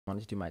I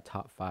wanted to do my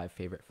top 5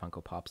 favorite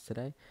Funko Pops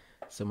today.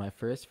 So my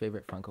first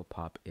favorite Funko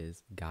Pop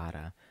is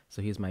Gaara.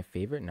 So he's my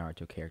favorite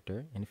Naruto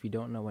character, and if you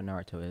don't know what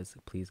Naruto is,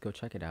 please go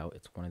check it out.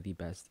 It's one of the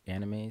best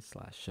anime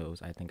slash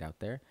shows I think out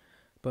there.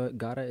 But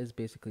Gaara is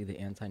basically the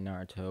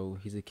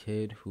anti-Naruto. He's a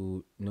kid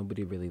who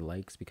nobody really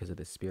likes because of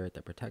the spirit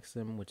that protects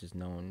him, which is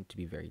known to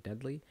be very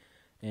deadly.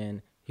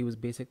 And he was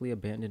basically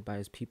abandoned by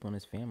his people and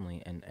his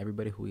family, and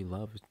everybody who he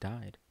loved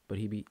died. But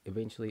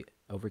eventually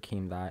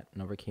overcame that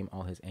and overcame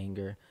all his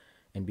anger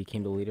and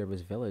became the leader of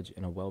his village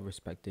and a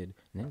well-respected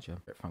ninja.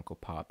 Funko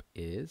Pop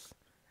is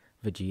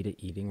Vegeta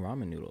eating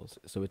ramen noodles.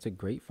 So it's a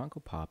great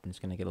Funko Pop. I'm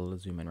just going to get a little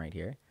zoom in right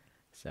here.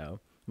 So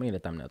I'm going to get a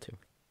thumbnail too.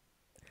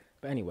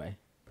 But anyway,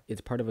 it's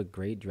part of a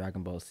great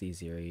Dragon Ball Z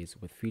series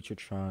with future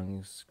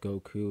Trunks,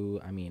 Goku.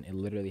 I mean, it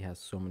literally has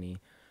so many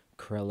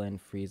Krillin,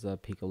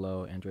 Frieza,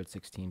 Piccolo, Android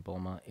 16,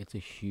 Bulma. It's a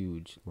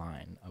huge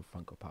line of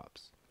Funko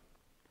Pops.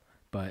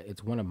 But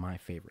it's one of my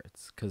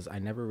favorites because I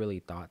never really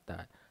thought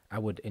that I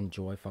would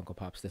enjoy Funko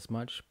Pops this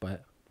much,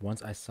 but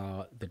once I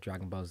saw the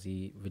Dragon Ball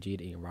Z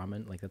Vegeta eating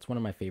ramen, like that's one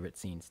of my favorite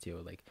scenes too.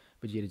 Like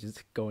Vegeta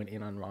just going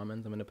in on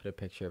ramens. I'm gonna put a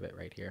picture of it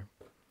right here.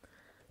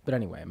 But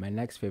anyway, my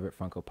next favorite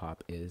Funko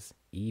Pop is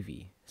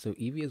Eevee. So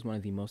Eevee is one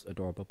of the most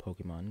adorable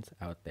Pokemons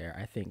out there.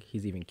 I think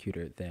he's even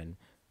cuter than,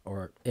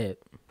 or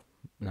it,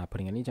 not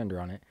putting any gender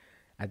on it,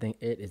 I think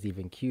it is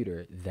even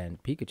cuter than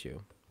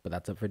Pikachu, but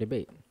that's up for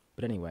debate.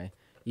 But anyway,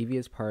 Eevee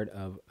is part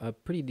of a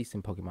pretty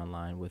decent Pokemon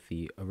line with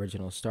the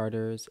original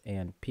starters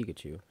and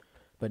Pikachu.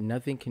 But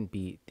nothing can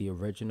beat the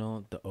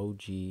original, the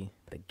OG,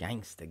 the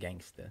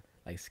gangsta,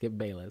 like Skip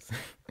Bayless.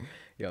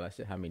 Yo, that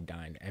shit had me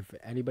dying. If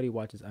anybody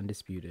watches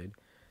Undisputed,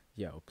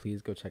 yo,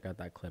 please go check out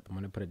that clip. I'm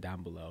going to put it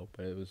down below.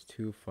 But it was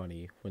too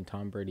funny. When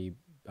Tom Brady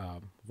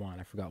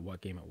won, I forgot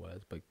what game it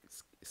was, but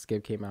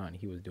Skip came out and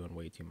he was doing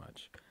way too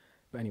much.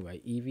 But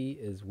anyway, Eevee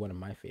is one of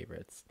my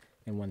favorites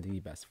and one of the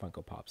best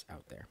Funko Pops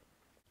out there.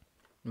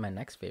 My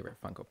next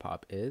favorite Funko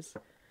Pop is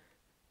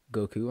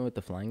Goku with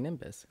the Flying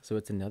Nimbus. So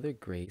it's another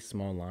great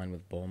small line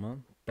with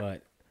Bulma,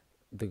 but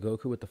the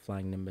Goku with the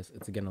Flying Nimbus,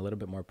 it's again a little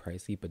bit more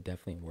pricey, but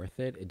definitely worth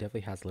it. It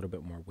definitely has a little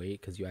bit more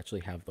weight because you actually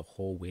have the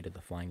whole weight of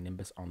the Flying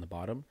Nimbus on the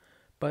bottom,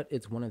 but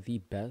it's one of the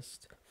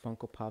best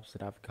Funko Pops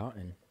that I've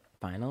gotten.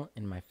 Final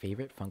and my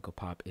favorite Funko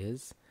Pop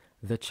is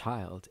the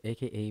Child,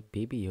 aka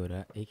Baby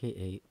Yoda,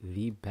 aka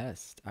the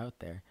best out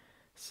there.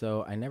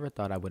 So I never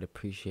thought I would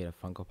appreciate a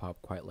Funko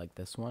Pop quite like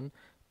this one.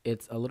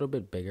 It's a little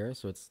bit bigger,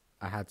 so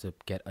I had to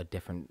get a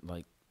different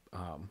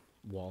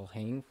wall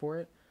hanging for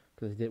it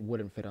because it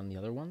wouldn't fit on the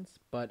other ones.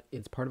 But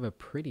it's part of a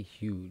pretty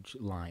huge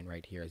line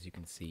right here, as you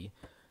can see,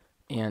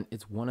 and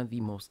it's one of the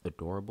most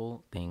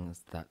adorable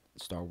things that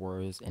Star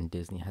Wars and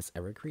Disney has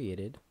ever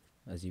created.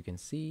 As you can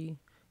see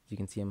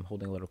him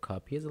holding a little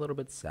cup. He is a little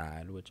bit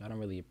sad, which I don't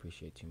really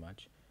appreciate too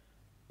much,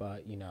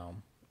 but you know,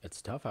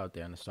 it's tough out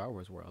there in the Star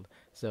Wars world.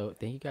 So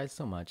thank you guys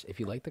so much.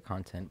 If you like the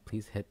content,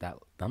 please hit that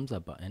thumbs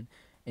up button.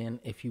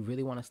 And if you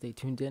really want to stay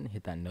tuned in,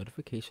 hit that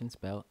notifications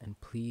bell and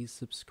please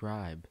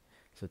subscribe.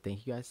 So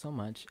thank you guys so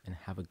much and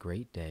have a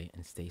great day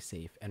and stay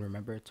safe. And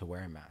remember to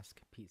wear a mask.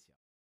 Peace, y'all.